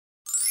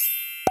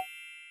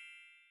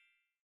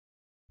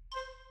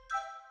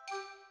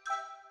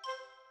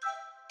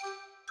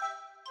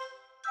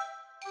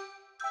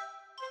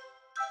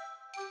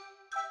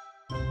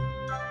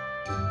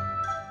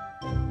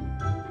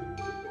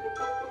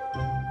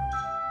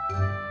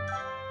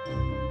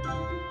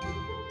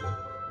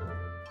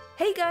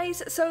Hey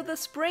guys, so the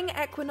spring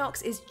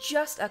equinox is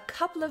just a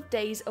couple of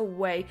days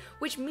away,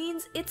 which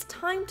means it's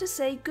time to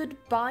say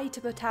goodbye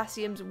to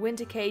Potassium's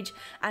winter cage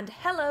and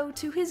hello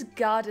to his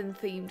garden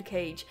themed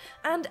cage.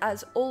 And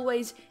as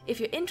always, if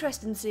you're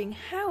interested in seeing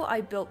how I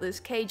built this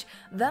cage,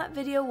 that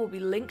video will be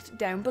linked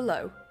down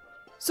below.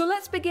 So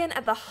let's begin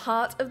at the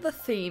heart of the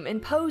theme in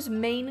Poe's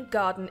main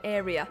garden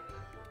area.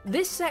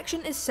 This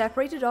section is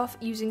separated off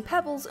using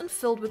pebbles and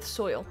filled with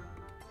soil.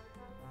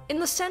 In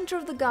the centre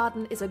of the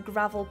garden is a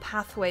gravel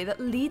pathway that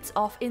leads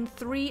off in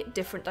 3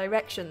 different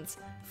directions.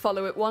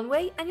 Follow it one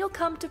way and you'll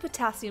come to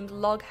Potassium's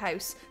log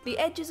house, the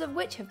edges of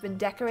which have been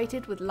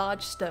decorated with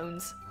large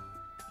stones.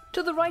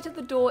 To the right of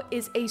the door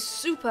is a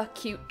super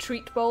cute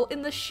treat bowl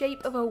in the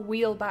shape of a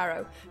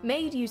wheelbarrow,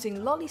 made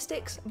using lolly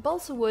sticks,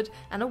 balsa wood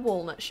and a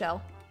walnut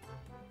shell.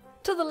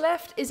 To the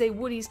left is a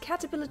Woody's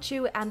caterpillar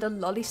chew and a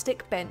lolly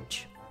stick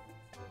bench.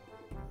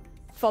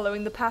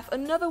 Following the path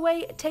another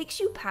way takes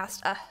you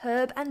past a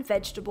herb and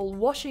vegetable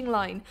washing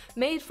line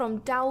made from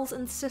dowels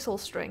and sisal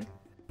string.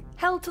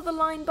 Held to the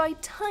line by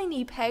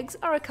tiny pegs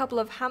are a couple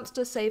of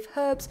hamster-safe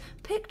herbs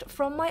picked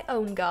from my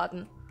own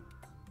garden.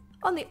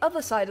 On the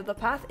other side of the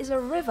path is a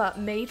river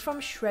made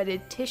from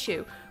shredded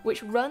tissue,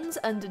 which runs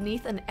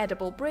underneath an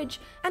edible bridge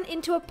and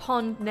into a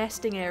pond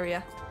nesting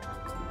area.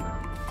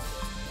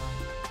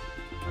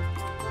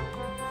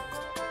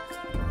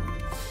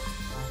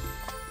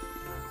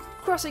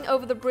 Crossing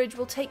over the bridge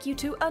will take you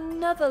to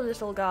another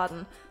little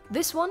garden.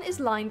 This one is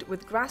lined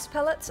with grass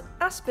pellets,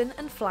 aspen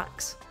and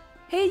flax.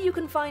 Here you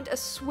can find a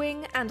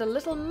swing and a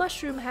little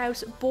mushroom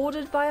house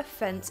bordered by a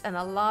fence and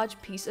a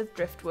large piece of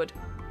driftwood.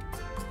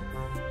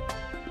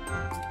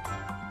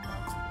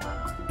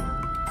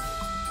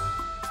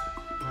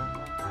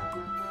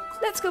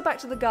 Let's go back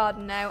to the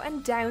garden now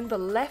and down the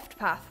left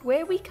path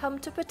where we come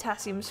to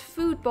Potassium's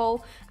food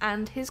bowl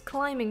and his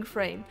climbing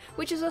frame,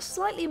 which is a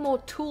slightly more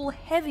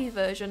tool-heavy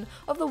version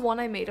of the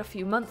one I made a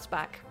few months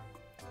back.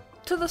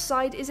 To the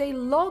side is a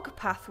log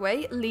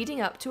pathway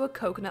leading up to a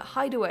coconut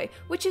hideaway,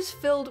 which is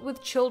filled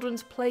with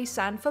children's play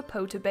sand for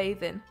Poe to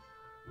bathe in.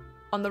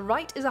 On the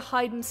right is a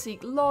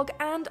hide-and-seek log,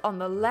 and on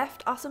the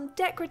left are some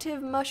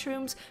decorative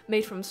mushrooms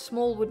made from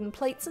small wooden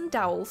plates and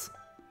dowels.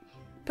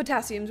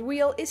 Potassium's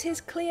wheel is his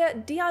clear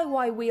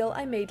DIY wheel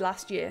I made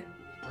last year.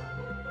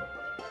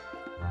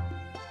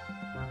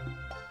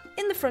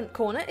 In the front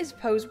corner is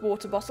Poe's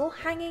water bottle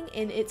hanging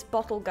in its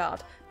bottle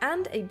guard,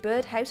 and a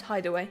birdhouse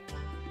hideaway.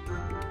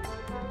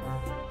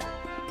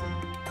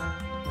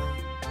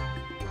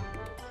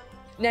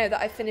 Now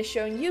that I've finished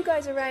showing you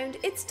guys around,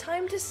 it's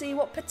time to see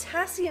what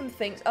Potassium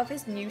thinks of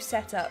his new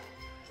setup.